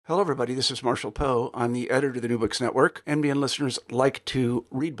Hello, everybody. This is Marshall Poe. I'm the editor of the New Books Network. NBN listeners like to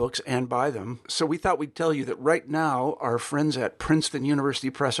read books and buy them. So we thought we'd tell you that right now, our friends at Princeton University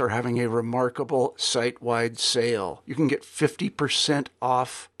Press are having a remarkable site-wide sale. You can get 50%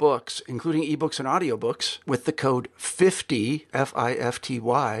 off books, including ebooks and audiobooks, with the code 50,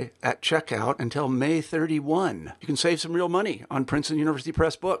 F-I-F-T-Y, at checkout until May 31. You can save some real money on Princeton University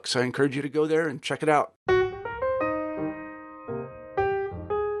Press books. I encourage you to go there and check it out.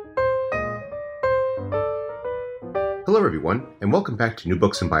 Hello, everyone, and welcome back to New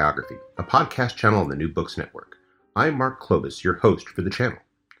Books and Biography, a podcast channel on the New Books Network. I'm Mark Clovis, your host for the channel.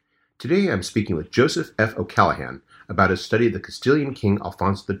 Today, I'm speaking with Joseph F. O'Callaghan about his study of the Castilian king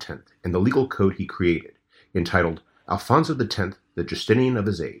Alfonso X and the legal code he created, entitled Alfonso X, the Justinian of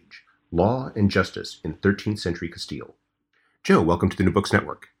his Age, Law and Justice in 13th Century Castile. Joe, welcome to the New Books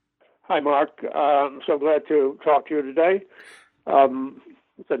Network. Hi, Mark. I'm so glad to talk to you today.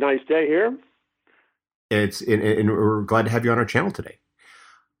 It's a nice day here. And we're glad to have you on our channel today.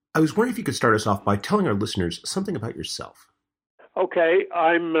 I was wondering if you could start us off by telling our listeners something about yourself. Okay,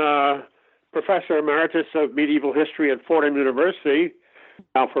 I'm Professor Emeritus of Medieval History at Fordham University,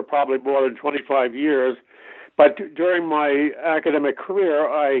 now for probably more than 25 years. But during my academic career,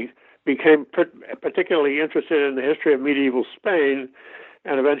 I became particularly interested in the history of medieval Spain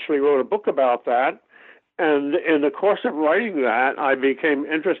and eventually wrote a book about that. And in the course of writing that, I became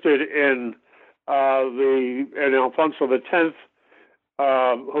interested in Alfonso X,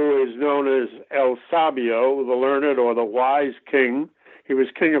 who is known as El Sabio, the learned or the wise king. He was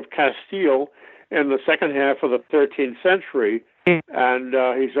king of Castile in the second half of the 13th century, and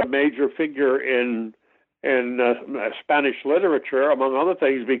he's a major figure in Spanish literature, among other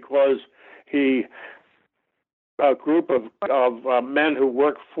things, because a group of men who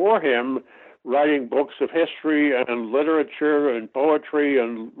worked for him, writing books of history and literature and poetry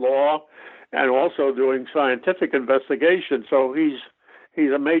and law, and also doing scientific investigation. So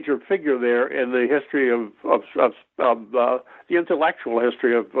he's a major figure there in the history of the intellectual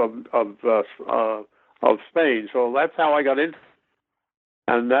history of Spain. So that's how I got into it.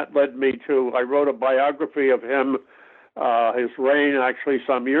 And that led me to, I wrote a biography of him, his reign actually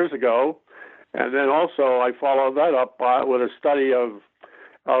some years ago. And then also I followed that up with a study of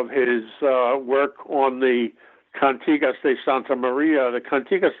his work on the Cantigas de Santa Maria. The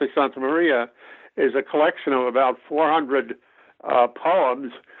Cantigas de Santa Maria is a collection of about 400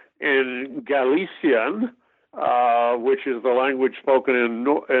 poems in Galician, which is the language spoken in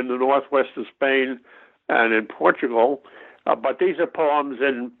the northwest of Spain and in Portugal. But these are poems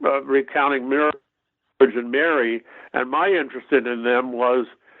in recounting miracles of Virgin Mary, and my interest in them was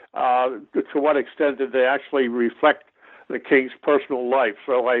to what extent did they actually reflect the king's personal life.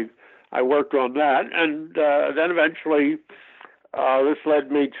 So I worked on that, and then eventually this led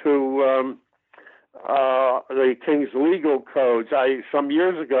me to the king's legal codes. Some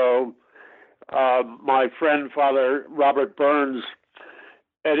years ago, my friend Father Robert Burns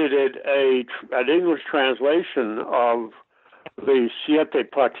edited an English translation of the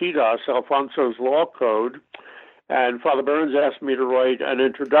Siete Partidas, Alfonso's Law Code, and Father Burns asked me to write an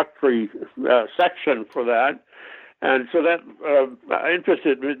introductory section for that. And so that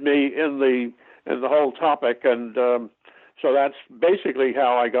interested me in the whole topic, and so that's basically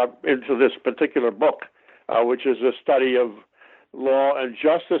how I got into this particular book, which is a study of law and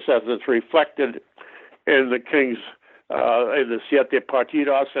justice as it's reflected in the king's in the Siete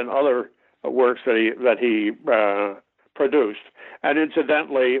Partidas and other works that he produced. And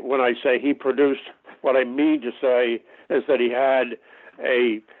incidentally, when I say he produced, what I mean to say is that he had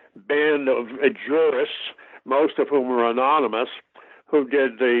a band of jurists, most of whom were anonymous, who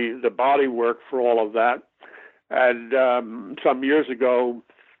did the body work for all of that. And some years ago,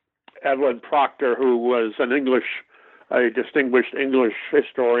 Edwin Proctor, who was a distinguished English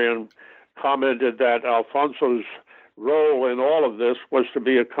historian, commented that Alfonso's role in all of this was to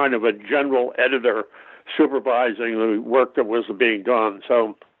be a kind of a general editor supervising the work that was being done.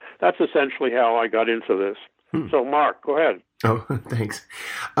 So that's essentially how I got into this. So, Mark, go ahead. Oh, thanks.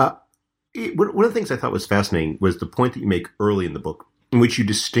 One of the things I thought was fascinating was the point that you make early in the book, in which you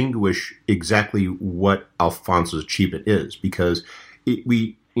distinguish exactly what Alfonso's achievement is, because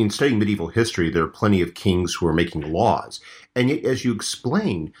in studying medieval history, there are plenty of kings who are making laws, and yet, as you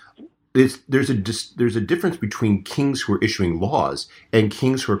explain, there's a difference between kings who are issuing laws and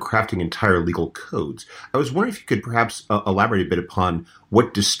kings who are crafting entire legal codes. I was wondering if you could perhaps elaborate a bit upon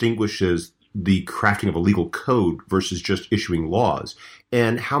what distinguishes the crafting of a legal code versus just issuing laws,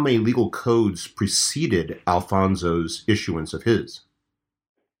 and how many legal codes preceded Alfonso's issuance of his.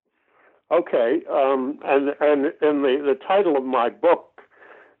 Okay, and the title of my book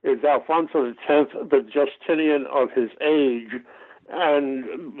is Alfonso X, the Justinian of his age, and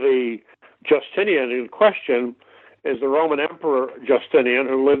the Justinian in question is the Roman Emperor Justinian,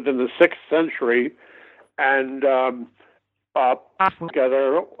 who lived in the 6th century, and put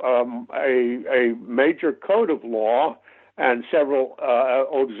together a major code of law and several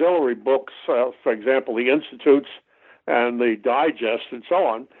auxiliary books, for example, the Institutes and the Digest and so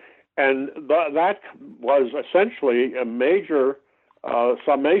on. And that was essentially a major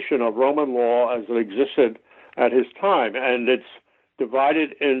summation of Roman law as it existed at his time. And it's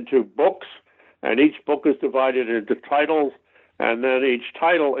divided into books, and each book is divided into titles, and then each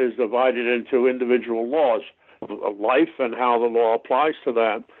title is divided into individual laws of life and how the law applies to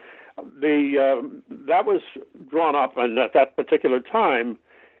that. That was drawn up, and at that particular time,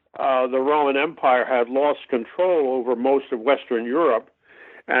 the Roman Empire had lost control over most of Western Europe.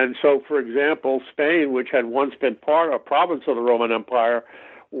 And so, for example, Spain, which had once been a province of the Roman Empire,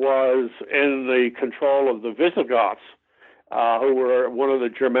 was in the control of the Visigoths, who were one of the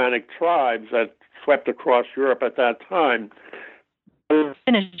Germanic tribes that swept across Europe at that time.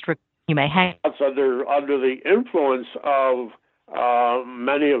 Finished. You may hang. Under the influence of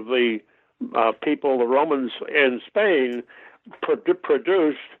many of the people, the Romans in Spain,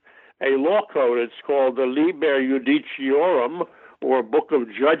 produced a law code. It's called the Liber Judiciorum, or Book of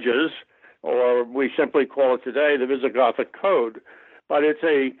Judges, or we simply call it today the Visigothic Code. But it's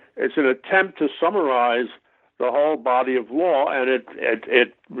an attempt to summarize the whole body of law, and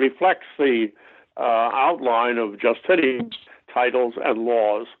it reflects the outline of Justinian's titles and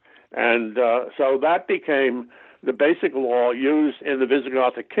laws. And so that became the basic law used in the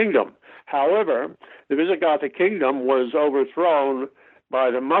Visigothic kingdom. However, the Visigothic kingdom was overthrown by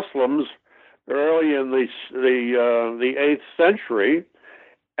the Muslims early in the 8th century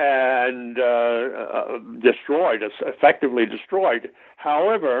and effectively destroyed.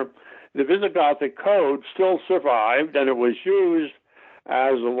 However, the Visigothic Code still survived, and it was used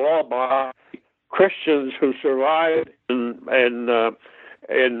as a law by Christians who survived in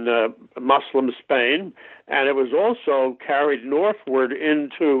Muslim Spain, and it was also carried northward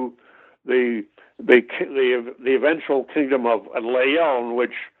into the eventual kingdom of Leon,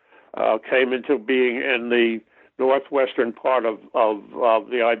 which came into being in the northwestern part of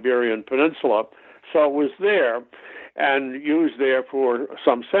the Iberian Peninsula. So it was there and used there for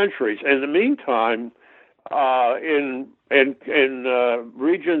some centuries. In the meantime, in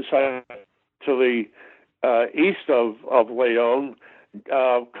regions to the east of Leon,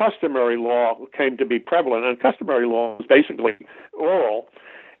 customary law came to be prevalent, and customary law was basically oral,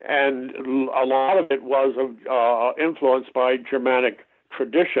 and a lot of it was influenced by Germanic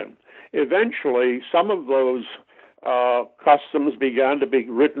tradition. Eventually, some of those customs began to be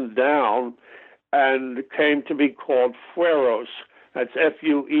written down and came to be called fueros. That's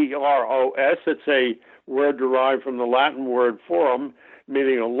F-U-E-R-O-S. It's a word derived from the Latin word forum,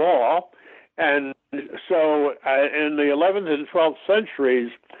 meaning a law. And so in the 11th and 12th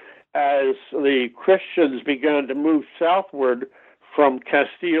centuries, as the Christians began to move southward from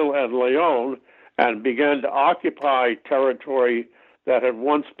Castile and Leon and began to occupy territory that had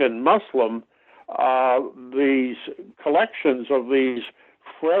once been Muslim, these collections of these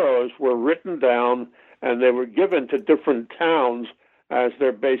fueros were written down, and they were given to different towns as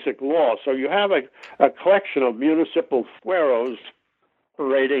their basic law. So you have a collection of municipal fueros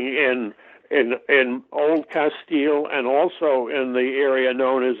operating in Old Castile and also in the area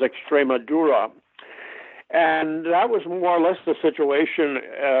known as Extremadura. And that was more or less the situation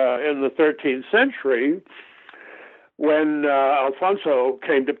in the 13th century when Alfonso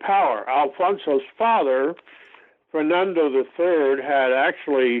came to power. Alfonso's father, Fernando III, had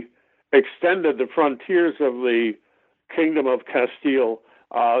actually extended the frontiers of the Kingdom of Castile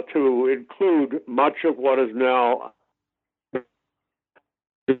to include much of what is now.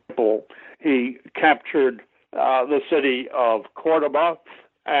 He captured the city of Cordoba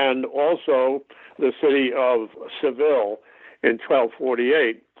and also the city of Seville in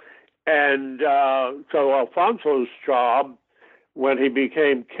 1248. And so Alfonso's job when he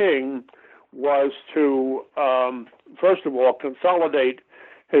became king was to, first of all, consolidate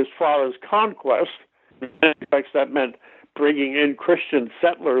his father's conquest. That meant bringing in Christian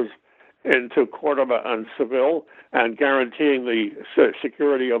settlers into Cordoba and Seville and guaranteeing the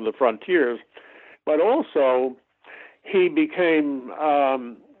security of the frontiers. But also, he became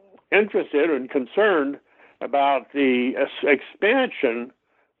interested and concerned about the expansion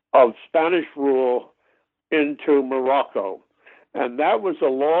of Spanish rule into Morocco. And that was a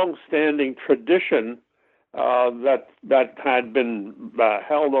long-standing tradition that had been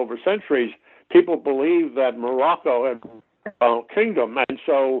held over centuries. People believed that Morocco had kingdom. And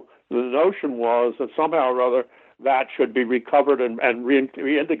so the notion was that somehow or other that should be recovered and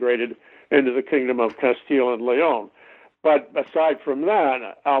reintegrated into the kingdom of Castile and Leon. But aside from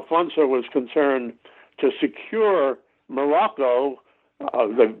that, Alfonso was concerned to secure Morocco,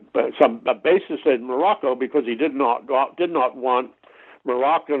 a basis in Morocco, because he did not want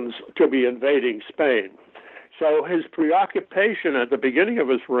Moroccans to be invading Spain. So his preoccupation at the beginning of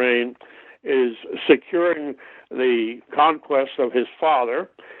his reign is securing the conquest of his father,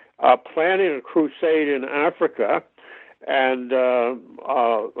 planning a crusade in Africa, and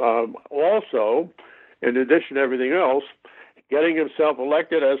also, in addition to everything else, getting himself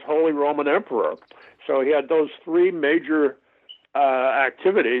elected as Holy Roman Emperor. So he had those three major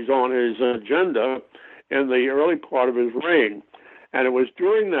activities on his agenda in the early part of his reign. And it was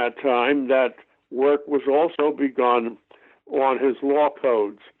during that time that work was also begun on his law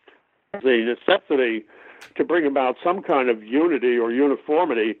codes. The necessity to bring about some kind of unity or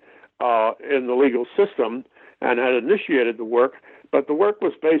uniformity in the legal system, and had initiated the work, but the work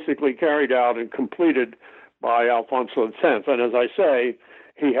was basically carried out and completed by Alfonso X. And as I say,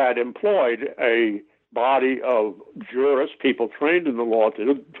 he had employed a body of jurists, people trained in the law,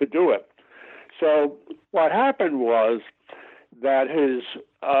 to do it. So what happened was that his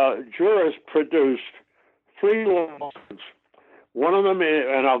jurists produced three laws. One of them,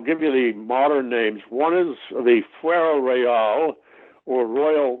 and I'll give you the modern names, one is the Fuero Real, or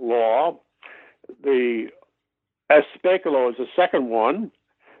royal law. The Especolo is the second one,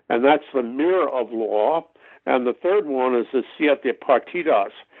 and that's the mirror of law. And the third one is the Siete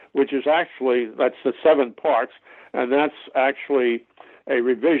Partidas, which is actually, that's the 7 parts, and that's actually a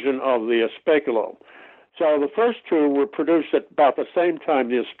revision of the Especolo. So the first two were produced at about the same time,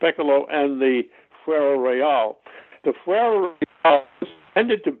 the Especolo and the Fuero Real. The Fuero Real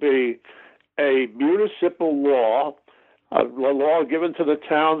intended to be a municipal law, a law given to the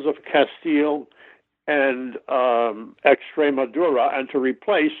towns of Castile and Extremadura, and to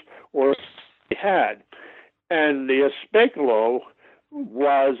replace or they had. And the Especolo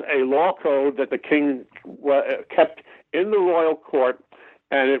was a law code that the king kept in the royal court,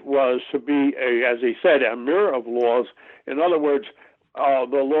 and it was to be, as he said, a mirror of laws. In other words,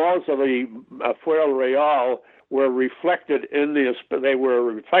 the laws of the Fuero Real were reflected in they were a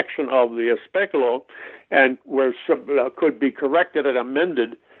reflection of the Especolo, and could be corrected and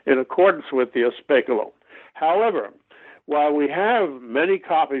amended in accordance with the Especolo. However, while we have many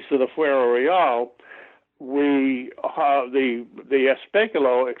copies of the Fuero Real, the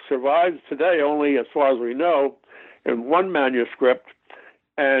Especolo survives today only, as far as we know, in one manuscript,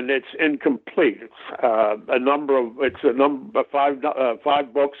 and it's incomplete. It's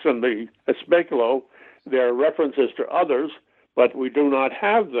five books in the Especolo. There are references to others, but we do not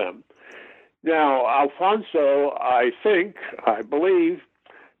have them. Now, Alfonso, I believe,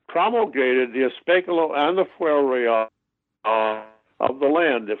 promulgated the Especolo and the Fuero Real of the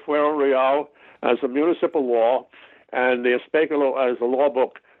land, the Fuero Real as a municipal law, and the Especolo as a law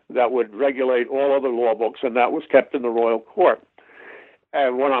book that would regulate all other law books, and that was kept in the royal court.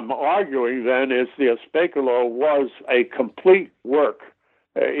 And what I'm arguing then is the Especolo was a complete work,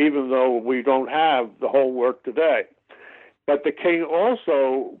 even though we don't have the whole work today. But the king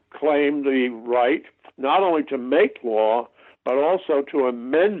also claimed the right not only to make law, but also to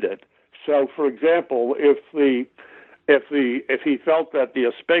amend it. So, for example, if he felt that the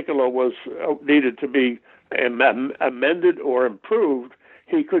Especolo needed to be amended or improved,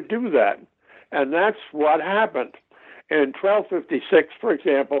 he could do that. And that's what happened. In 1256, for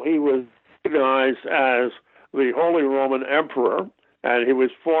example, he was recognized as the Holy Roman Emperor, and he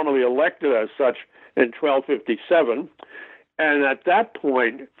was formally elected as such in 1257. And at that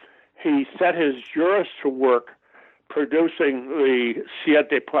point, he set his jurists to work producing the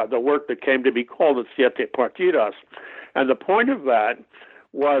work that came to be called the Siete Partidas. And the point of that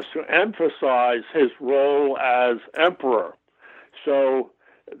was to emphasize his role as emperor. So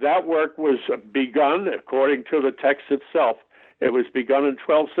that work was begun according to the text itself. It was begun in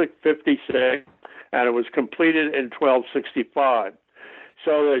 1256, and it was completed in 1265.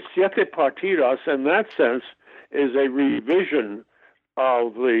 So the Siete Partidas, in that sense, is a revision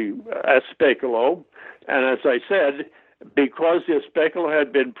of the Especolo. And as I said, because the Especolo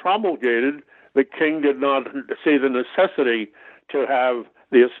had been promulgated, the king did not see the necessity to have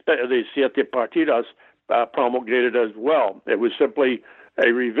the Siete Partidas promulgated as well. It was simply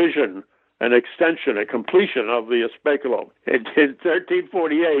a revision, an extension, a completion of the Especolo. In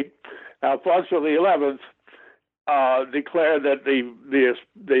 1348, Alfonso XI declared that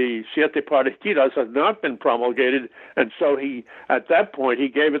the Siete Partidas had not been promulgated, and so at that point he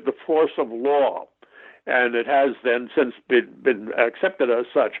gave it the force of law. and it has then since been accepted as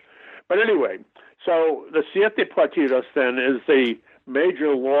such. But anyway, so the Siete Partidas then is the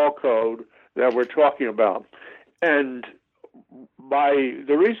major law code that we're talking about. And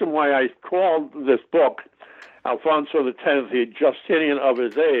the reason why I called this book Alfonso X, the Justinian of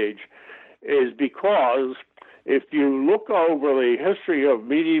his age, is because if you look over the history of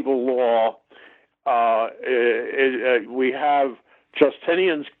medieval law, we have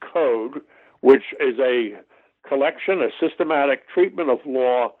Justinian's Code, which is a collection, a systematic treatment of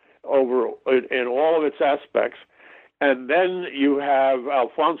law in all of its aspects. And then you have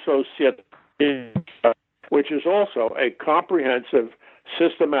Alfonso Siete, which is also a comprehensive,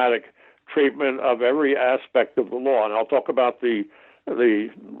 systematic treatment of every aspect of the law. And I'll talk about the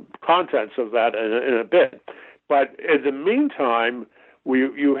contents of that in a bit. But in the meantime,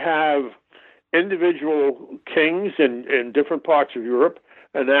 you have individual kings in different parts of Europe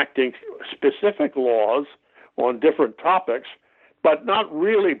enacting specific laws on different topics, but not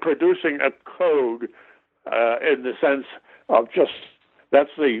really producing a code in the sense of just,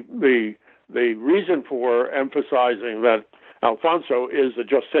 that's the reason for emphasizing that Alfonso is the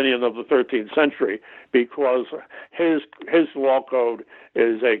Justinian of the 13th century, because his law code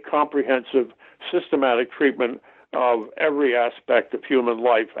is a comprehensive, systematic treatment of every aspect of human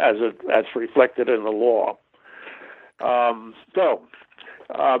life as reflected in the law.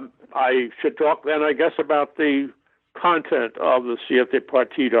 I should talk then, I guess, about the content of the Siete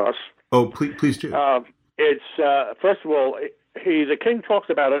Partidas. Oh, please do. It's first of all, the king talks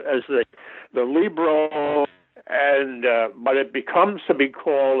about it as the Libro, and but it becomes to be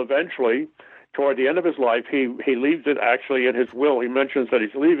called eventually, toward the end of his life, he leaves it actually in his will. He mentions that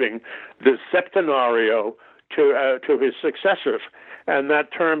he's leaving the Septenario to his successors, and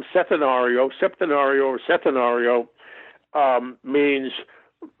that term septenario or settenario means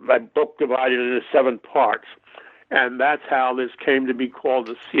a book divided into 7 parts, and that's how this came to be called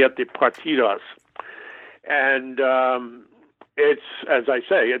the Siete Partidas. And it's, as I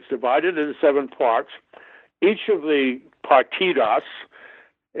say, it's divided into 7 parts. Each of the partidas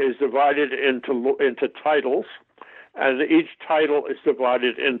is divided into titles, and each title is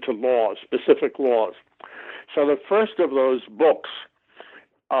divided into laws, specific laws. So the first of those books,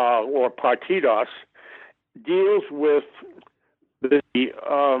 or partidas, deals with the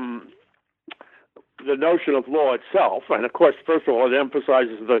notion of law itself, and of course, first of all, it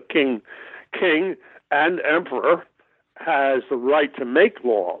emphasizes the king and emperor has the right to make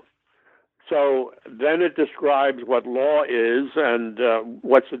law. So then it describes what law is and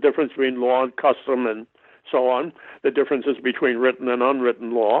what's the difference between law and custom and so on, the differences between written and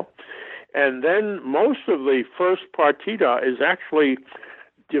unwritten law. And then most of the first partida is actually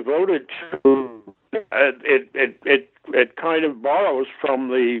devoted to, it kind of borrows from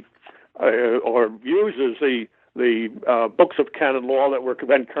or uses the books of canon law that were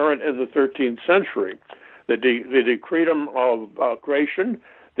then current in the 13th century. The Decretum of Gratian,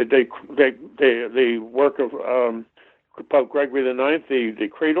 the work of Pope Gregory IX, the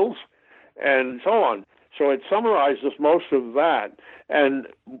Decretals, and so on. So it summarizes most of that, and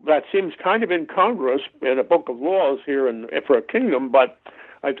that seems kind of incongruous in a book of laws here for a kingdom, but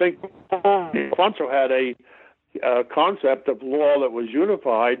I think Alfonso had a concept of law that was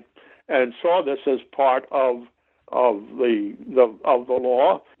unified and saw this as part of the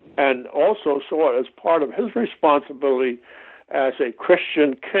law, and also saw it as part of his responsibility as a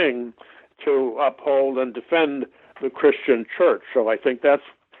Christian king to uphold and defend the Christian church. So I think that's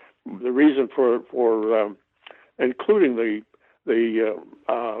the reason for including the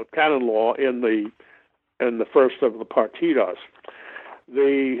canon law in the first of the partidas.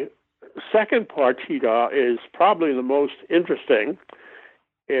 The second partida is probably the most interesting.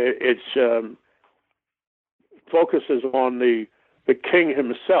 It focuses on the king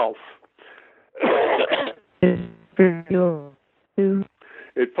himself.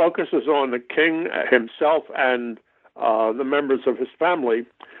 It focuses on the king himself and the members of his family,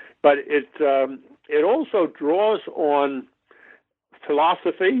 but it also draws on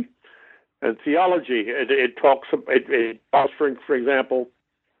philosophy and theology. It borrows, for example,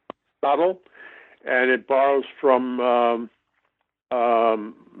 Aristotle, and it borrows from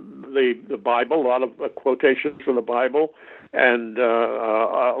the Bible, a lot of quotations from the Bible, and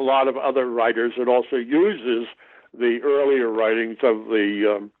a lot of other writers. It also uses the earlier writings of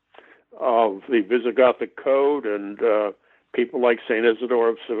the Visigothic Code and people like Saint Isidore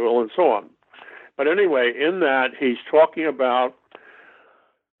of Seville and so on. But anyway, in that he's talking about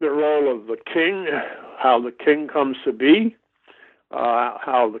the role of the king, how the king comes to be,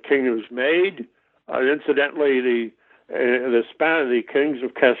 how the king is made. Incidentally, the kings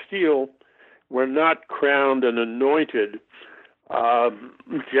of Castile were not crowned and anointed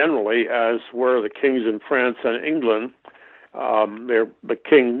generally, as were the kings in France and England. The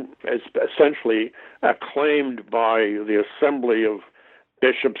king is essentially acclaimed by the assembly of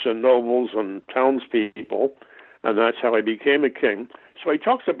bishops and nobles and townspeople, and that's how he became a king. So he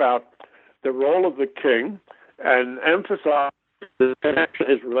talks about the role of the king and emphasizes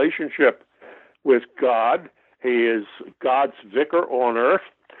his relationship with God. He is God's vicar on earth.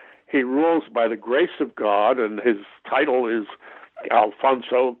 He rules by the grace of God, and his title is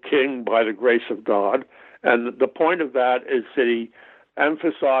Alfonso, King by the grace of God. And the point of that is that he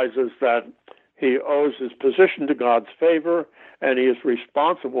emphasizes that he owes his position to God's favor, and he is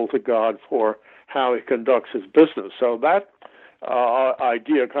responsible to God for how he conducts his business. So that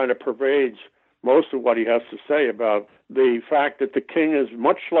idea kind of pervades most of what he has to say about the fact that the king is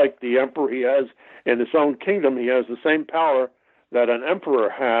much like the emperor. He has, in his own kingdom, he has the same power that an emperor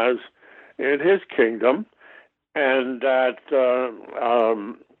has in his kingdom, and that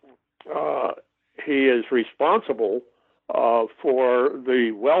he is responsible for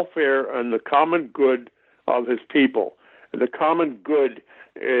the welfare and the common good of his people. And the common good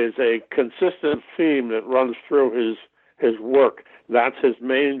is a consistent theme that runs through his work. That's his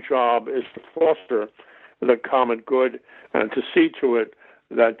main job, is to foster the common good and to see to it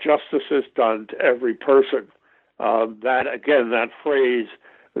that justice is done to every person. That phrase,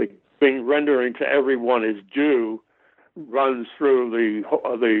 being rendering to everyone is due, runs through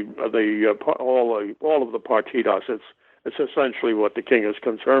all of the partidas. It's essentially what the king is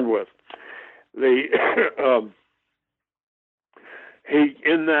concerned with. He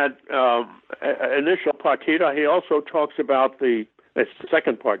in that initial partida, he also talks about it's the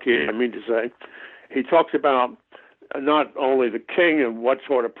second partida, I mean to say. He talks about not only the king and what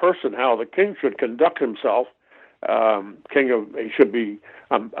sort of person, how the king should conduct himself. He should be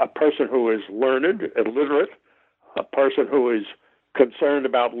a person who is learned, illiterate, a person who is concerned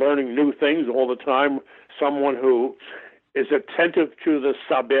about learning new things all the time, someone who is attentive to the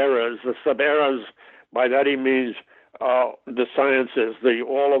saberes. The saberes, by that he means the sciences,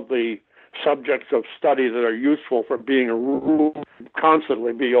 all of the subjects of study that are useful for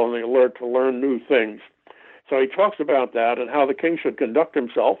constantly be on the alert to learn new things. So he talks about that and how the king should conduct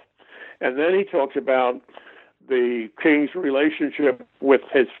himself. And then he talks about the king's relationship with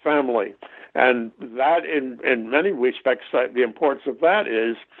his family. And that, in many respects, the importance of that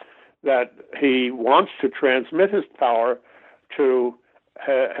is that he wants to transmit his power to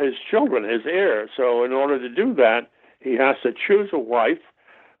his children, his heirs. So in order to do that, he has to choose a wife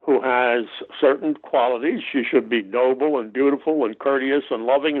who has certain qualities. She should be noble and beautiful and courteous and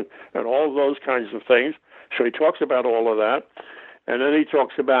loving and all of those kinds of things. So he talks about all of that. And then he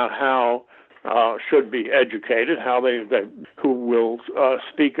talks about how should be educated, how who will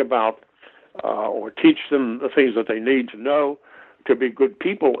speak about or teach them the things that they need to know to be good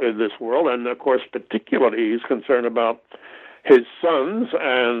people in this world. And, of course, particularly he's concerned about his sons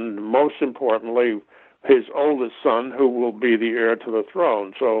and, most importantly, his oldest son, who will be the heir to the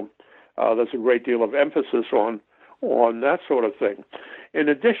throne. So there's a great deal of emphasis on that sort of thing. In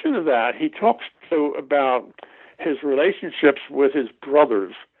addition to that, he talks about his relationships with his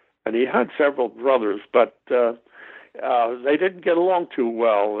brothers. And he had several brothers, but they didn't get along too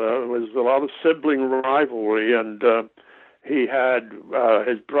well. There was a lot of sibling rivalry, and he had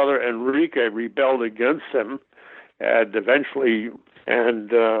his brother Enrique rebelled against him, and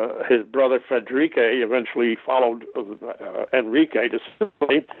his brother Federico eventually followed Enrique to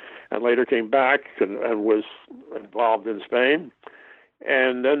Sicily, and later came back and was involved in Spain.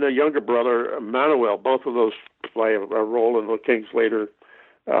 And then the younger brother Manuel, both of those play a role in the king's later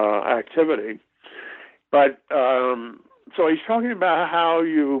activity. But so he's talking about how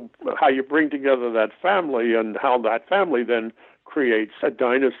you bring together that family and how that family then creates a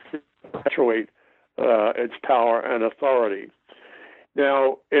dynasty to perpetuate its power and authority.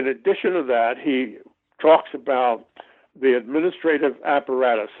 Now, in addition to that, he talks about the administrative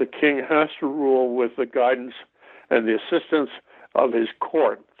apparatus. The king has to rule with the guidance and the assistance of his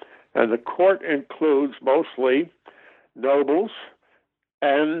court. And the court includes mostly nobles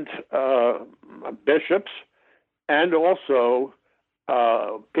and bishops, and also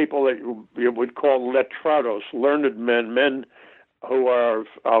people that you would call letrados, learned men who are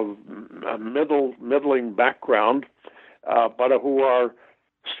of a middling background, but who are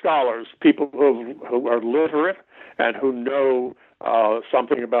scholars, people who are literate and who know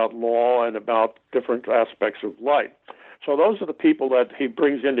something about law and about different aspects of life. So those are the people that he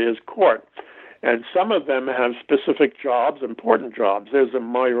brings into his court. And some of them have specific jobs, important jobs. There's a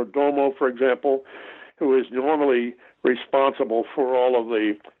mayordomo, for example, who is normally responsible for all of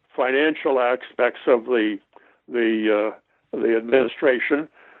the financial aspects of the administration.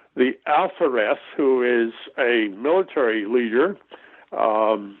 The alferez, who is a military leader,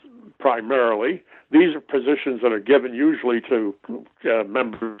 primarily. These are positions that are given usually to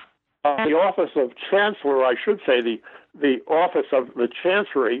members. The office of chancellor, I should say, the office of the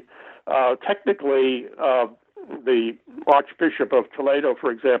chancery, technically, the Archbishop of Toledo,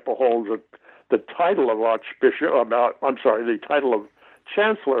 for example, holds the title of Archbishop. The title of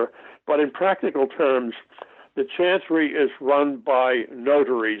chancellor. But in practical terms, the chancery is run by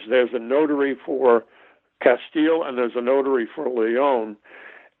notaries. There's a notary for Castile and there's a notary for Leon,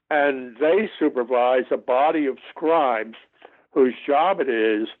 and they supervise a body of scribes whose job it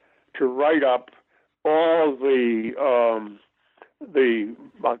is to write up all the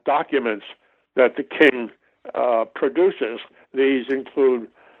documents that the king produces. These include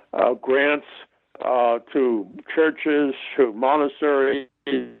grants to churches, to monasteries,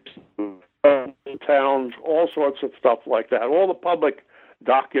 to towns, all sorts of stuff like that. All the public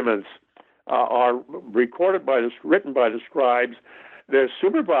documents are written by the scribes. They're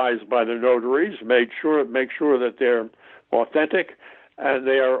supervised by the notaries, make sure that they're authentic, and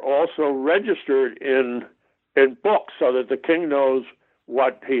they are also registered in books so that the king knows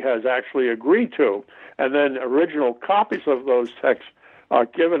what he has actually agreed to. And then original copies of those texts are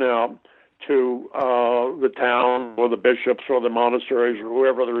given out to the town or the bishops or the monasteries or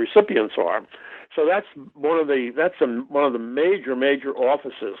whoever the recipients are. So that's one of the major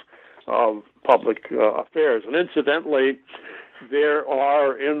offices of public affairs. And incidentally, there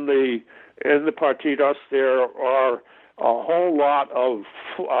are in the partidos there are a whole lot of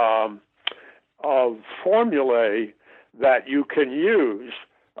formulae that you can use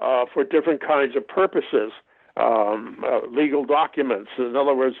for different kinds of purposes, legal documents. In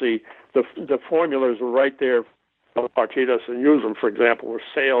other words, the formulas are right there for partidos and use them, for example, for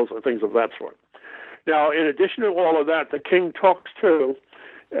sales or things of that sort. Now, in addition to all of that, the king talks too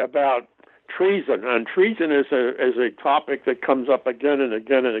about treason, and treason is a topic that comes up again and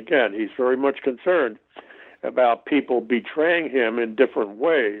again and again. He's very much concerned about people betraying him in different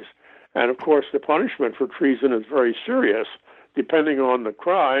ways. And of course, the punishment for treason is very serious, depending on the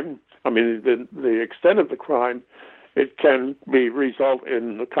crime. I mean, the extent of the crime. It can result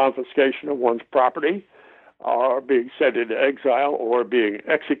in the confiscation of one's property, or being sent into exile, or being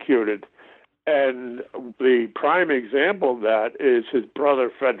executed. And the prime example of that is his brother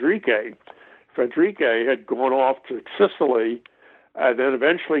Fadrique. Fadrique had gone off to Sicily and then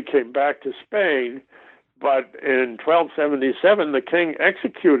eventually came back to Spain. But in 1277, the king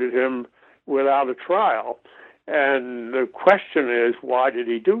executed him without a trial. And the question is, why did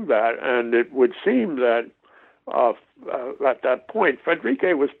he do that? And it would seem that at that point,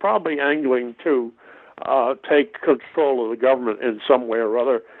 Fadrique was probably angling to take control of the government in some way or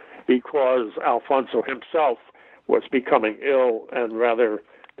other, because Alfonso himself was becoming ill and rather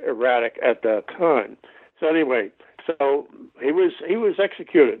erratic at that time. So anyway, so he was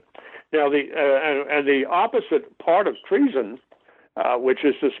executed. Now the opposite part of treason, which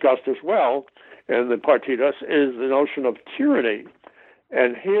is discussed as well in the Partidas, is the notion of tyranny.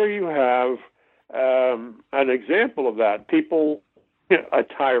 And here you have an example of that. A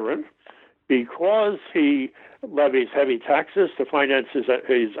tyrant, because he levies heavy taxes to finance his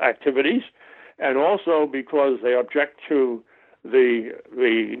activities, and also because they object to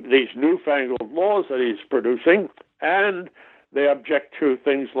these newfangled laws that he's producing, and they object to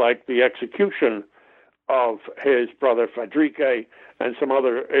things like the execution of his brother Fadrique and some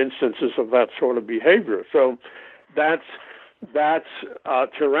other instances of that sort of behavior. So that's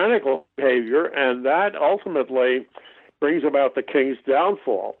tyrannical behavior, and that ultimately brings about the king's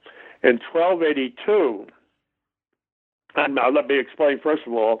downfall. In 1282, and now let me explain first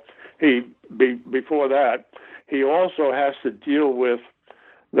of all, before that, he also has to deal with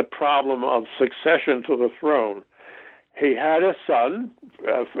the problem of succession to the throne. He had a son,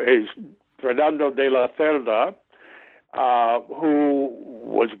 Fernando de la Cerda, who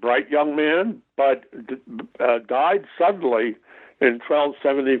was a bright young man, but died suddenly in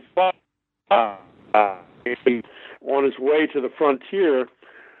 1275 on his way to the frontier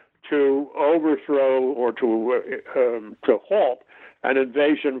to overthrow or to halt an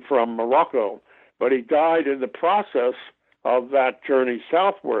invasion from Morocco. But he died in the process of that journey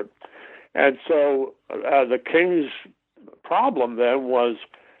southward. And so the king's problem then was,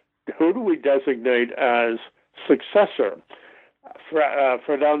 who do we designate as successor?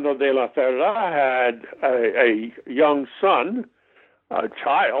 Fernando de la Cerda had a young son, a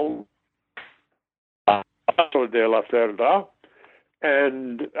child, de la Cerda,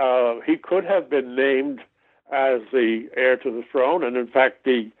 and he could have been named as the heir to the throne. And in fact,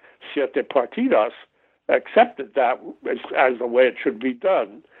 the Siete Partidas accepted that as the way it should be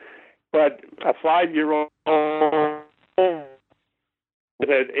done. But a 5-year-old with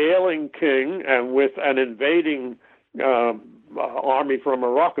an ailing king and with an invading army from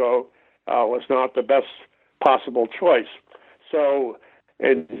Morocco was not the best possible choice. So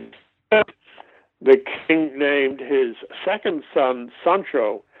the king named his second son,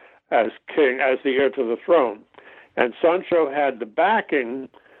 Sancho, as king, as the heir to the throne. And Sancho had the backing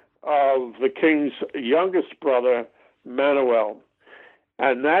of the king's youngest brother, Manuel.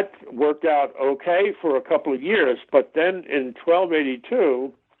 And that worked out okay for a couple of years. But then in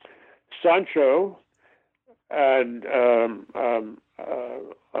 1282, Sancho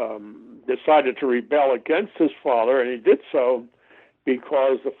decided to rebel against his father, and he did so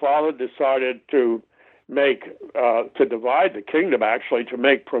because the father decided to divide the kingdom, actually, to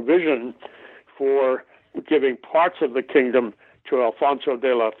make provision for giving parts of the kingdom to Alfonso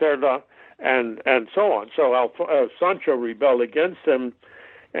de la Cerda and so on. So Sancho rebelled against him,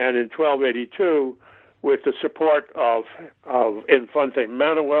 and in 1282, with the support of Infante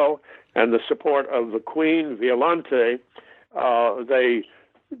Manuel and the support of the Queen Violante, the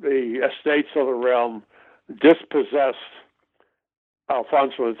estates of the realm dispossessed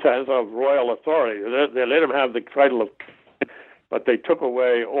Alfonso X of royal authority. They let him have the title of king, but they took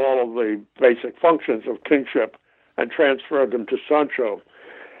away all of the basic functions of kingship and transferred them to Sancho.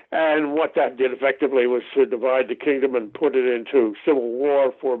 And what that did effectively was to divide the kingdom and put it into civil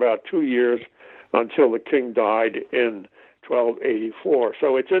war for about 2 years until the king died in 1284.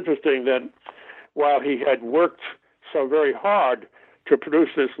 So it's interesting that while he had worked so very hard to produce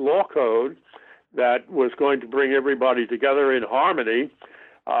this law code that was going to bring everybody together in harmony,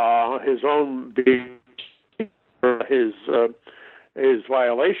 his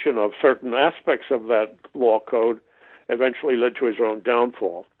violation of certain aspects of that law code eventually led to his own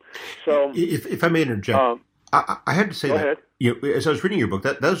downfall. So, if I may interject, I had to say go that ahead. As I was reading your book,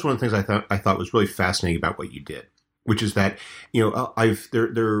 that was one of the things I thought was really fascinating about what you did, which is that you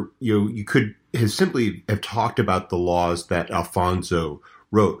could simply have talked about the laws that Alfonso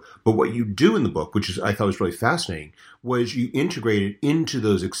wrote, but what you do in the book, which I thought was really fascinating, was you integrated into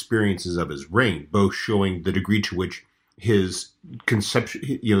those experiences of his reign, both showing the degree to which his conception,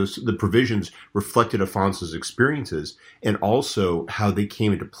 the provisions reflected Alfonso's experiences, and also how they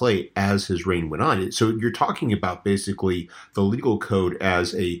came into play as his reign went on. So you're talking about basically the legal code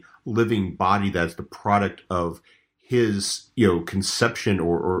as a living body that's the product of his, conception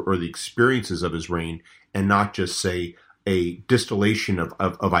or the experiences of his reign, and not just, say, a distillation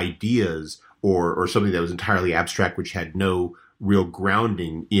of ideas or something that was entirely abstract, which had no real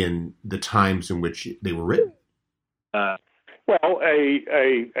grounding in the times in which they were written. Well,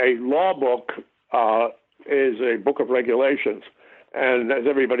 a law book is a book of regulations. And as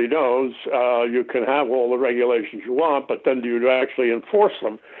everybody knows, you can have all the regulations you want, but then do you actually enforce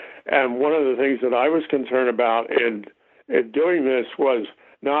them? And one of the things that I was concerned about in doing this was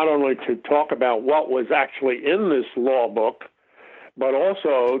not only to talk about what was actually in this law book, but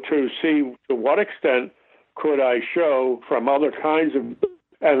also to see to what extent could I show from other kinds of,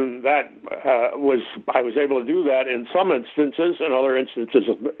 and that I was able to do that in some instances, in other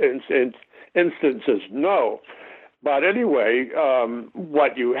instances no. But anyway,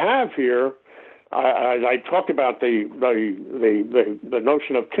 what you have here, I talked about the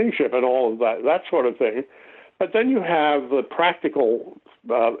notion of kingship and all of that sort of thing, but then you have the practical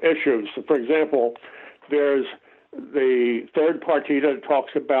issues. For example, there's the third partita that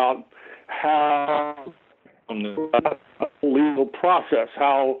talks about how legal process,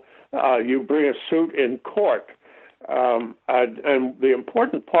 how you bring a suit in court. And the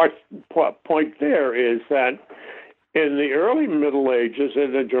important point there is that in the early Middle Ages,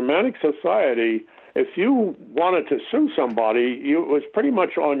 in a Germanic society, if you wanted to sue somebody, it was pretty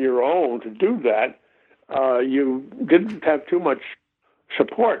much on your own to do that. You didn't have too much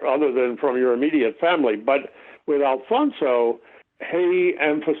support other than from your immediate family. But with Alfonso, he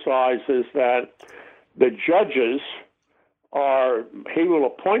emphasizes that the judges he will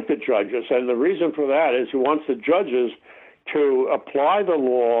appoint the judges, and the reason for that is he wants the judges to apply the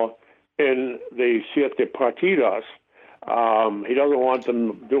law in the Siete Partidas. He doesn't want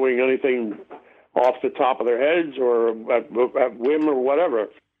them doing anything off the top of their heads or at whim or whatever.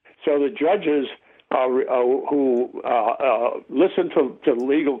 So the judges who listen to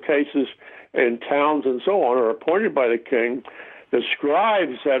legal cases in towns and so on are appointed by the king. The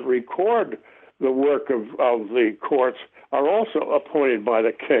scribes that record the work of the courts are also appointed by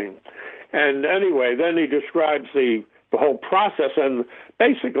the king. And anyway, then he describes the the whole process. And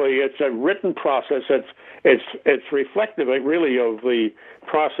basically, it's a written process. It's reflective, really, of the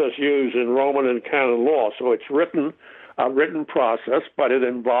process used in Roman and canon law. So it's a written process, but it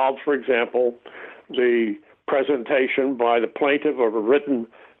involves, for example, the presentation by the plaintiff of a written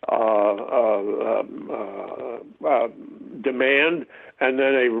demand, and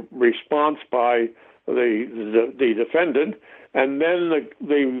then a response by the defendant, and then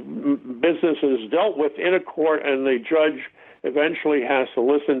the business is dealt with in a court, and the judge eventually has to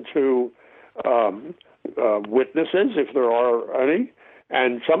listen to witnesses, if there are any,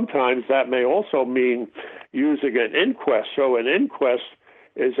 and sometimes that may also mean using an inquest. So an inquest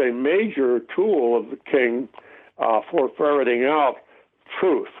is a major tool of the king for ferreting out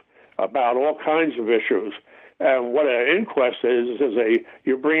truth about all kinds of issues. And what an inquest is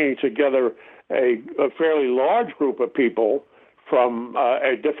you're bringing together a fairly large group of people from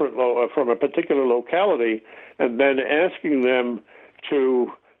from a particular locality, and then asking them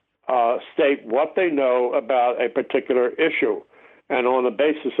to state what they know about a particular issue. And on the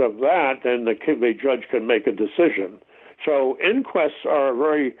basis of that, then the judge can make a decision. So inquests are a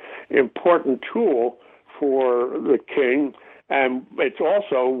very important tool for the king, and it's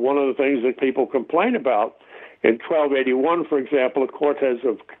also one of the things that people complain about. In 1281, for example, the Cortes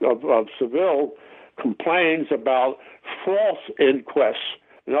of Seville complains about false inquests.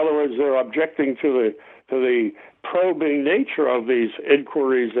 In other words, they're objecting to the probing nature of these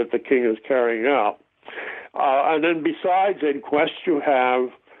inquiries that the king is carrying out. And then besides inquests, you have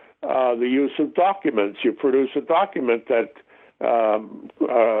the use of documents. You produce a document that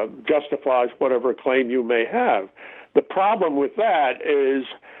justifies whatever claim you may have. The problem with that is,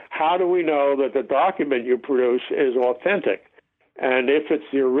 how do we know that the document you produce is authentic? And if it's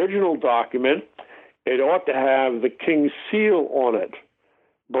the original document, it ought to have the king's seal on it,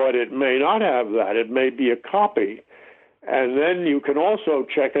 but it may not have that. It may be a copy. And then you can also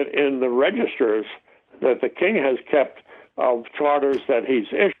check it in the registers that the king has kept of charters that he's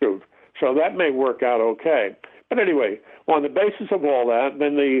issued. So that may work out okay. But anyway, on the basis of all that,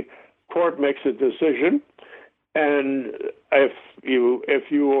 then the court makes a decision. And if you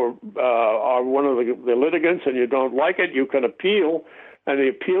are one of the litigants and you don't like it, you can appeal, and the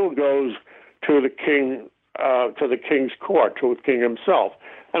appeal goes to the king, to the king's court, to the king himself.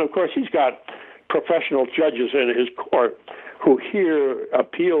 And of course, he's got professional judges in his court who hear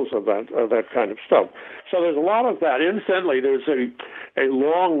appeals of that kind of stuff. So there's a lot of that. Incidentally, there's a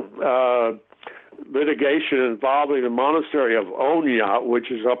long litigation involving the monastery of Oña,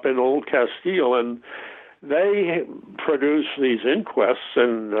 which is up in Old Castile, and they produce these inquests,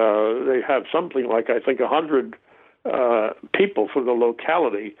 and they have something like, I think, 100 people from the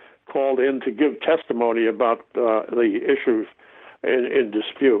locality called in to give testimony about the issues in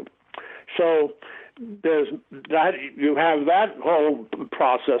dispute. So there's that. You have that whole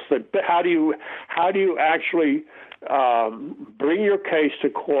process. That how do you actually bring your case to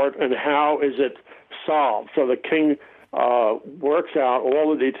court, and how is it solved? So the king works out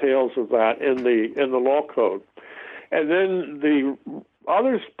all the details of that in the law code, and then the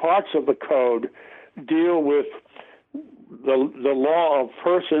other parts of the code deal with the law of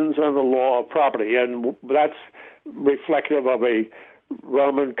persons and the law of property, and that's reflective of a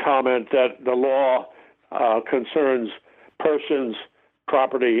Roman comment that the law concerns persons,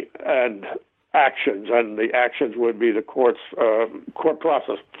 property, and actions, and the actions would be the court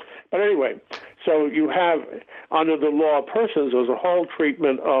process. But anyway, so you have, under the law of persons, there's a whole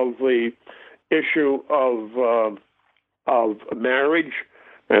treatment of the issue of marriage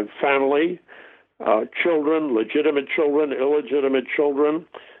and family, children, legitimate children, illegitimate children,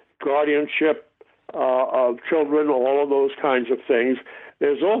 guardianship of children, all of those kinds of things.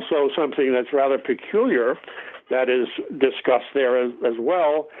 There's also something that's rather peculiar that is discussed there as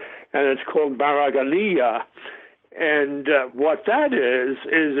well, and it's called baragania. And what that is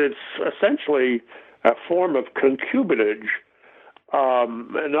it's essentially a form of concubinage.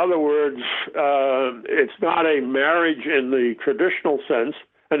 In other words, it's not a marriage in the traditional sense.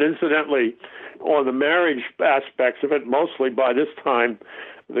 And incidentally, on the marriage aspects of it, mostly by this time,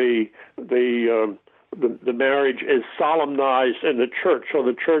 the marriage is solemnized in the church. So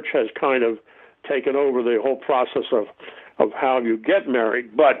the church has kind of taken over the whole process of how you get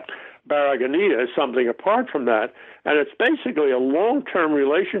married. But baragania is something apart from that, and it's basically a long-term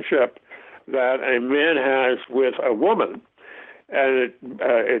relationship that a man has with a woman, and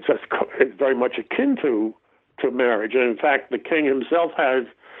it's very much akin to marriage. And in fact, the king himself has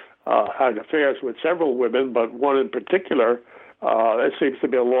had affairs with several women, but one in particular, it seems to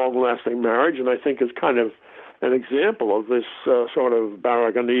be a long-lasting marriage, and I think is kind of an example of this sort of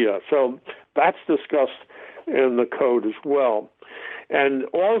baragania. So that's discussed in the code as well. And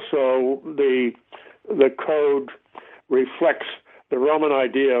also the code reflects the Roman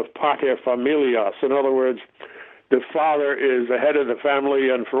idea of pater familias. In other words, the father is the head of the family,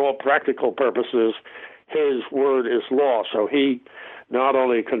 and for all practical purposes, his word is law. So he not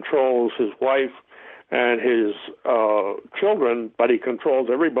only controls his wife and his children, but he controls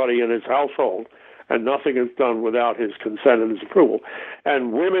everybody in his household, and nothing is done without his consent and his approval.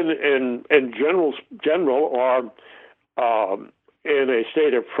 And women in general are in a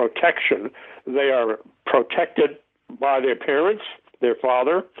state of protection. They are protected by their parents, their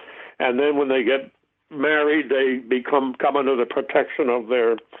father, and then when they get married, they come under the protection of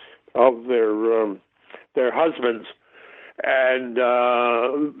their husbands. And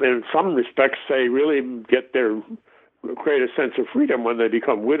in some respects, they really create a sense of freedom when they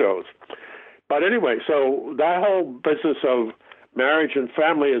become widows. But anyway, so that whole business of marriage and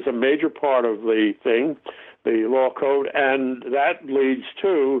family is a major part of the thing, the law code, and that leads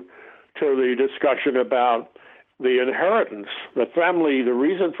to the discussion about the inheritance. The family, the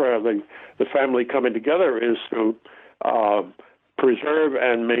reason for the family coming together is to preserve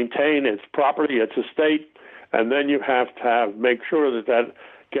and maintain its property, its estate, and then you have to make sure that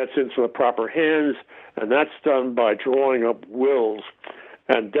gets into the proper hands, and that's done by drawing up wills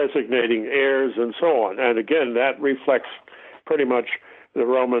and designating heirs and so on. And again, that reflects pretty much the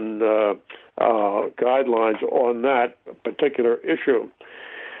Roman guidelines on that particular issue.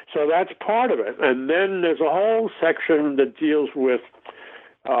 So that's part of it. And then there's a whole section that deals with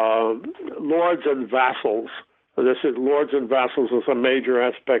lords and vassals. This is lords and vassals is a major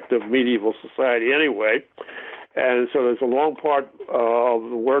aspect of medieval society anyway. And so there's a long part of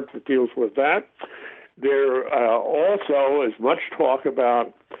the work that deals with that. There also is much talk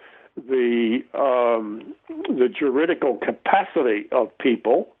about the juridical capacity of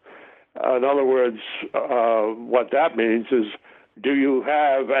people. In other words, what that means is, do you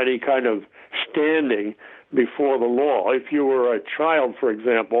have any kind of standing before the law? If you were a child, for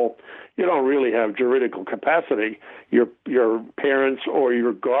example, you don't really have juridical capacity. Your parents or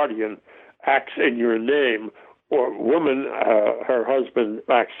your guardian acts in your name, or woman, her husband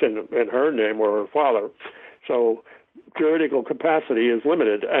acts in her name, or her father. So juridical capacity is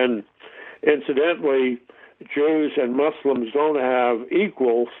limited. And incidentally, Jews and Muslims don't have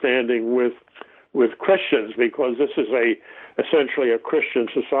equal standing with Christians, because this is essentially a Christian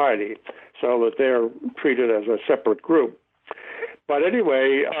society, so that they're treated as a separate group. But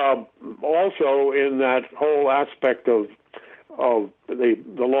anyway, also in that whole aspect of the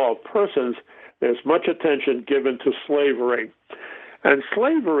law of persons, there's much attention given to slavery. And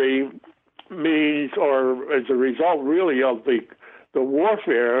slavery means, or is a result really of the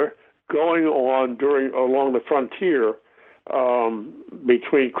warfare going on along the frontier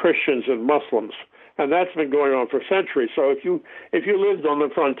between Christians and Muslims. And that's been going on for centuries. So if you lived on the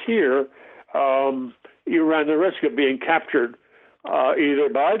frontier, you ran the risk of being captured either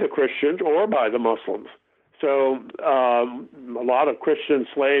by the Christians or by the Muslims. So a lot of Christian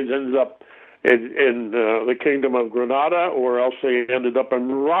slaves ended up in the Kingdom of Granada, or else they ended up in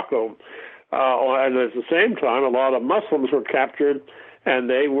Morocco. And at the same time, a lot of Muslims were captured, and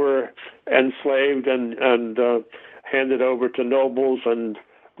they were enslaved and handed over to nobles and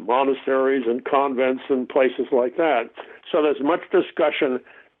monasteries and convents and places like that. So there's much discussion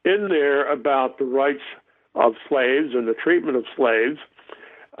in there about the rights of slaves and the treatment of slaves,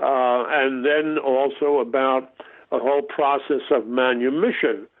 and then also about a whole process of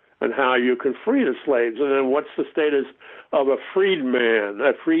manumission and how you can free the slaves. And then what's the status of a freedman?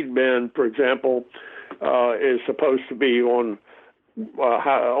 A freedman, for example, is supposed to be on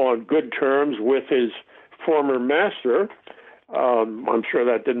good terms with his former master. I'm sure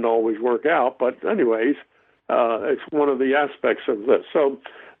that didn't always work out, but anyways, it's one of the aspects of this. So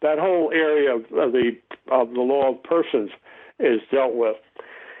that whole area of the law of persons is dealt with.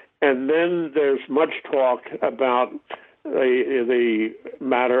 And then there's much talk about the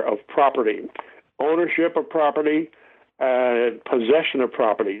matter of property, ownership of property, possession of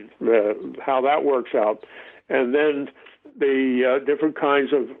property, how that works out, and then the different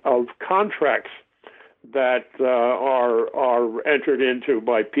kinds of contracts that are entered into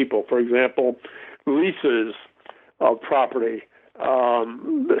by people. For example, leases of property,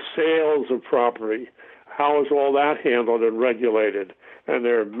 the sales of property. How is all that handled and regulated? And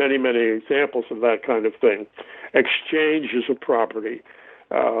there are many, many examples of that kind of thing. Exchanges of property,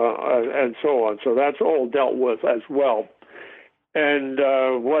 and so on. So that's all dealt with as well. And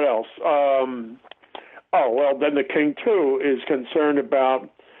what else? Then the king, too, is concerned about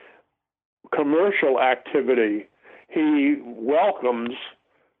commercial activity. He welcomes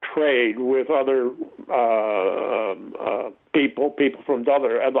trade with other people from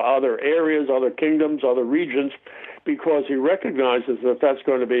other areas, other kingdoms, other regions, because he recognizes that that's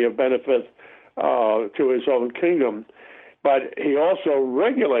going to be a benefit to his own kingdom. But he also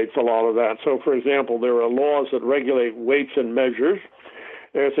regulates a lot of that. So, for example, there are laws that regulate weights and measures.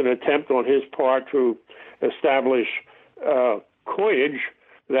 There's an attempt on his part to establish coinage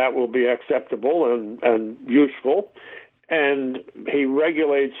that will be acceptable and useful. And he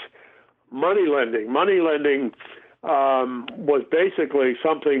regulates money lending. Money lending was basically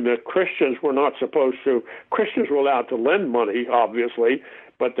something that Christians were not supposed to. Christians were allowed to lend money, obviously,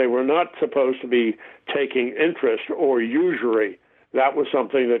 but they were not supposed to be taking interest or usury. That was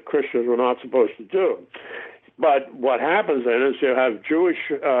something that Christians were not supposed to do. But what happens then is you have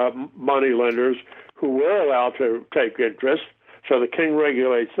Jewish money lenders who were allowed to take interest, so the king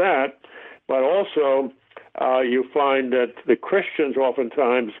regulates that, but also you find that the Christians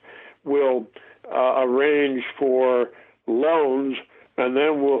oftentimes will arrange for loans, and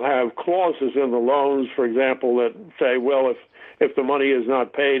then we'll have clauses in the loans, for example, that say, well, if the money is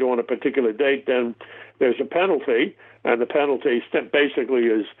not paid on a particular date, then there's a penalty, and the penalty basically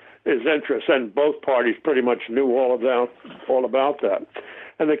is interest, and both parties pretty much knew all about that.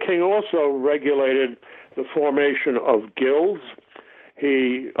 And the king also regulated the formation of guilds.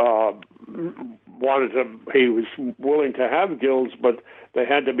 He he was willing to have guilds, but they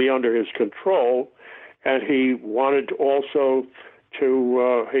had to be under his control, and he wanted also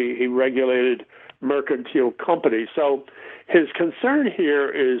to he regulated mercantile companies. So his concern here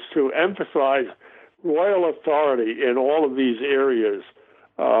is to emphasize royal authority in all of these areas,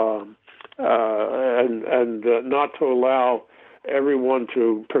 and not to allow everyone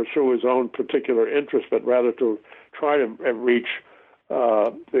to pursue his own particular interest, but rather to try to reach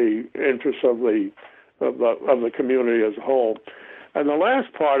the interests of the community as a whole. And the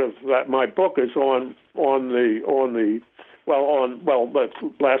last part of that, my book, is on the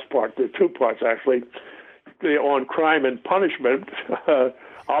last part, the two parts actually, on crime and punishment.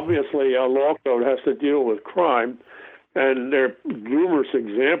 Obviously, a law code has to deal with crime, and there are numerous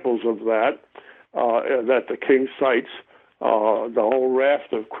examples of that that the king cites. The whole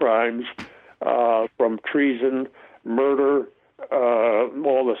raft of crimes, from treason, murder,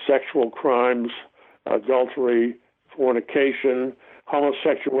 all the sexual crimes, adultery, fornication.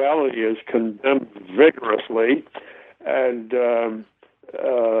 Homosexuality is condemned vigorously, and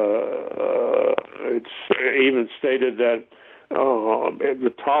it's even stated that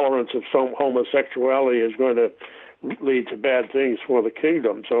the tolerance of some homosexuality is going to lead to bad things for the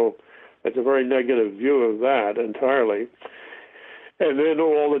kingdom. So it's a very negative view of that entirely. And then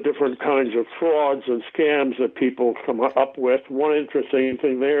all the different kinds of frauds and scams that people come up with. One interesting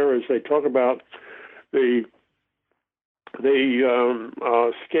thing there is they talk about the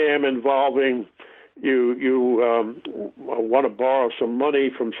scam involving you want to borrow some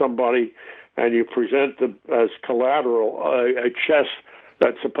money from somebody, and you present as collateral a chest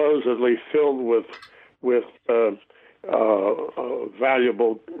that's supposedly filled with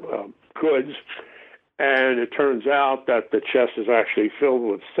valuable goods, and it turns out that the chest is actually filled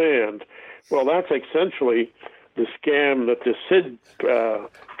with sand. Well, that's essentially the scam that the Cid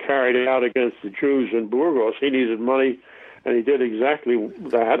carried out against the Jews in Burgos. He needed money, and he did exactly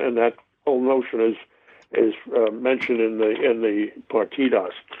that, and that whole notion is mentioned in the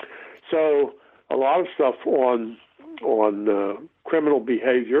Partidas. So a lot of stuff on criminal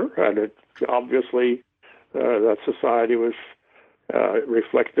behavior, and it obviously that society was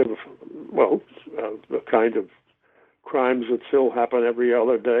reflective of the kind of crimes that still happen every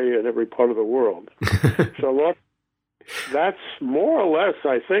other day in every part of the world. So look, that's more or less,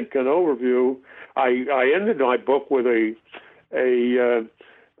 I think, an overview. I ended my book with a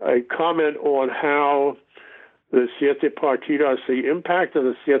comment on how the Siete Partidas, the impact of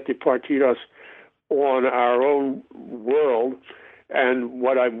the Siete Partidas on our own world. And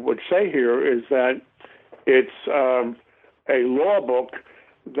what I would say here is that it's a law book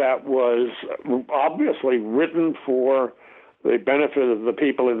that was obviously written for the benefit of the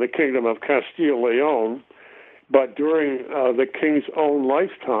people in the Kingdom of Castile-Leon, but during the king's own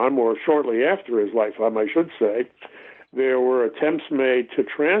lifetime, or shortly after his lifetime, I should say, there were attempts made to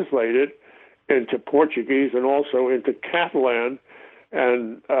translate it into Portuguese and also into Catalan,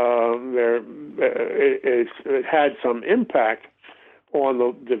 and it had some impact on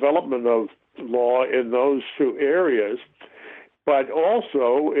the development of law in those two areas. But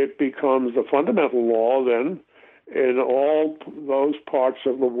also it becomes the fundamental law then in all those parts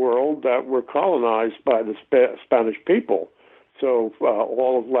of the world that were colonized by the Spanish people. So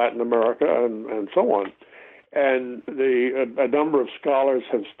all of Latin America and so on. And a number of scholars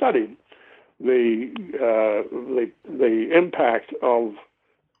have studied the impact of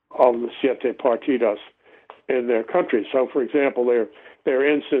the Siete Partidas in their country. So, for example, there are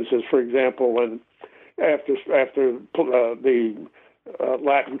instances, for example, when after the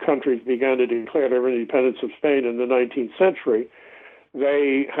Latin countries began to declare their independence of Spain in the 19th century,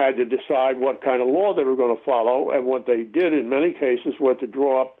 they had to decide what kind of law they were going to follow, and what they did in many cases was to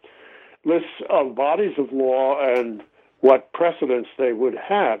draw up lists of bodies of law and what precedents they would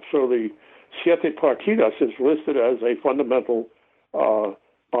have. So the Siete Partidas is listed as a fundamental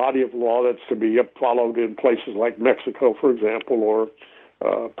body of law that's to be followed in places like Mexico, for example, or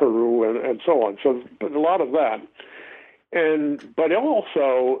Peru, and so on. So there's a lot of that. But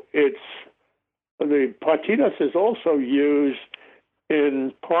also, the Partidas is also used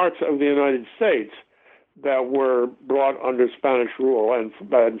in parts of the United States that were brought under Spanish rule, and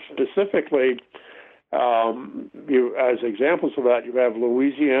specifically, as examples of that, you have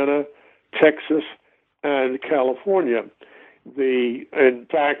Louisiana, Texas, and California. In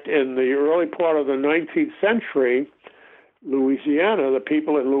fact, in the early part of the 19th century, Louisiana, the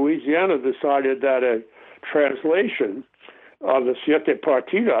people in Louisiana decided that a translation of the Siete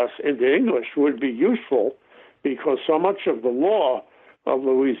Partidas into English would be useful, because so much of the law of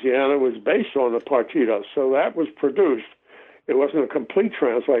Louisiana was based on the Partidas. So that was produced. It wasn't a complete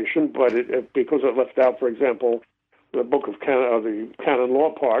translation, but because it left out, for example, the Book of the canon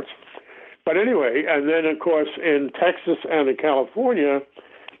law parts. But anyway, and then, of course, in Texas and in California,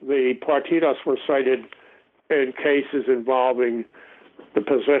 the Partidas were cited in cases involving the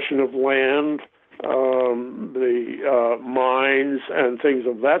possession of land, the mines, and things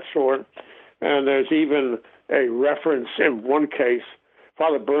of that sort. And there's even a reference in one case.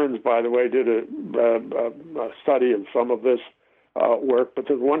 Father Burns, by the way, did a study of some of this work, but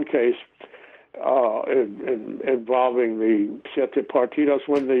there's one case involving the Siete Partidas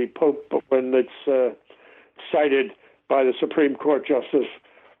when it's cited by the Supreme Court Justice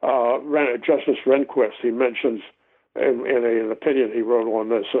Rehnquist. He mentions in an opinion he wrote on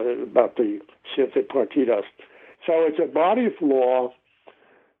this about the Siete Partidas. So it's a body of law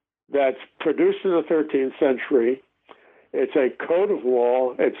that's produced in the 13th century. It's a code of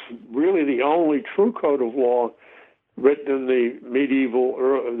law. It's really the only true code of law written in the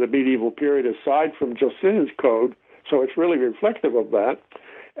medieval period, aside from Justinian's code. So it's really reflective of that,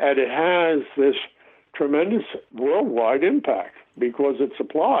 and it has this tremendous worldwide impact because it's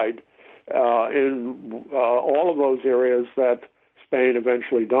applied in all of those areas that Spain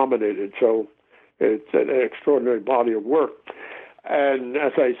eventually dominated. So it's an extraordinary body of work. And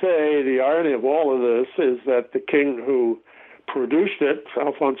as I say, the irony of all of this is that the king who produced it,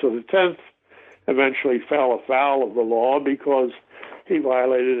 Alfonso X, eventually fell afoul of the law because he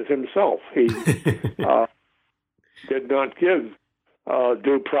violated it himself. He did not give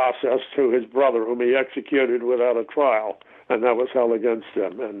due process to his brother, whom he executed without a trial, and that was held against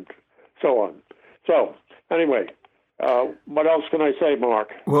him, and so on. So, anyway, what else can I say,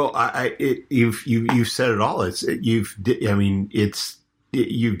 Mark? Well, you've said it all. You've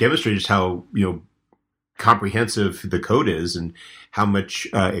demonstrated just how comprehensive the code is and how much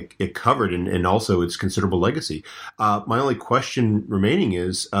it covered, and also its considerable legacy. My only question remaining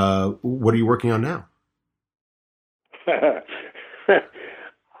is, what are you working on now?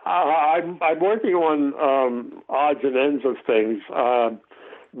 I'm working on odds and ends of things.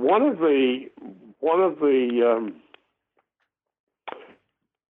 One of the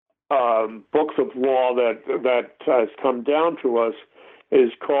books of law that has come down to us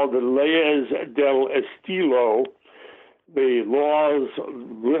is called the Leyes del Estilo, the laws,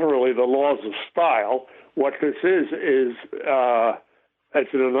 literally the laws of style. What this is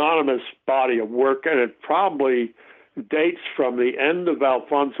it's an anonymous body of work, and it probably dates from the end of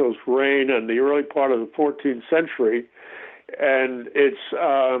Alfonso's reign and the early part of the 14th century, and it's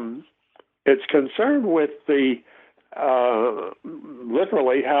concerned with the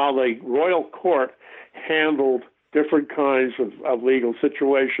literally how the royal court handled different kinds of legal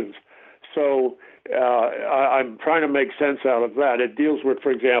situations. So I'm trying to make sense out of that. It deals with,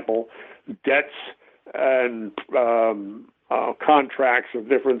 for example, debts and contracts of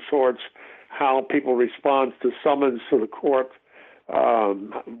different sorts, how people respond to summons to the court,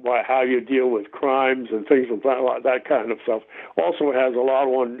 how you deal with crimes and things of that kind of stuff. Also, it has a lot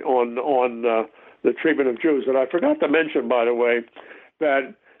on the treatment of Jews. And I forgot to mention, by the way,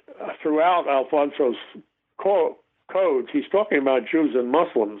 that throughout Alfonso's codes, he's talking about Jews and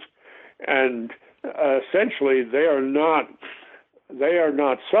Muslims, and essentially they are not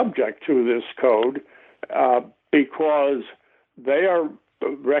subject to this code because they are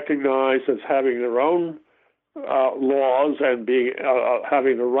recognized as having their own laws and being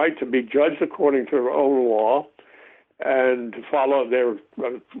having the right to be judged according to their own law, and to follow. They're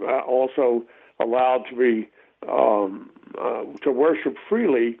also allowed to be to worship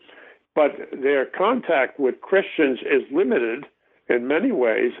freely, but their contact with Christians is limited in many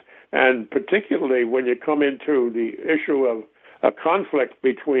ways, and particularly when you come into the issue of a conflict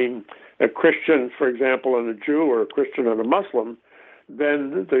between a Christian, for example, and a Jew, or a Christian and a Muslim,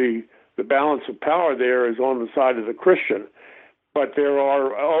 then the balance of power there is on the side of the Christian. But there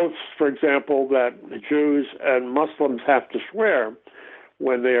are oaths, for example, that Jews and Muslims have to swear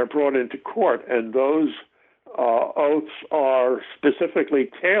when they are brought into court, and those oaths are specifically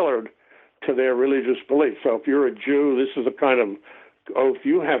tailored to their religious beliefs. So if you're a Jew, this is the kind of oath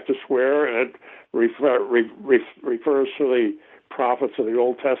you have to swear, and it refers to the prophets of the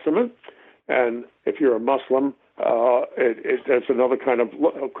Old Testament. And if you're a Muslim, that's another kind of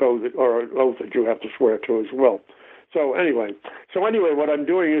code or oath that you have to swear to as well. So anyway, what I'm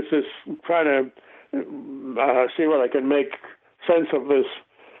doing is trying to see what I can make sense of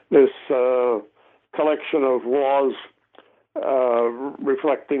this collection of laws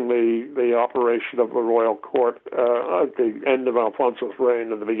reflecting the operation of the royal court at the end of Alfonso's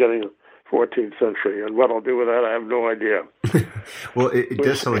reign and the beginning of 14th century. And what I'll do with that, I have no idea. Well, it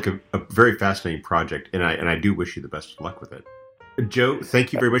does sound like a very fascinating project, and I do wish you the best of luck with it. Joe,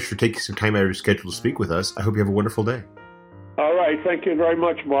 thank you very much for taking some time out of your schedule to speak with us. I hope you have a wonderful day. All right. Thank you very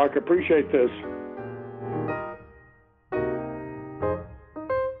much, Mark. Appreciate this.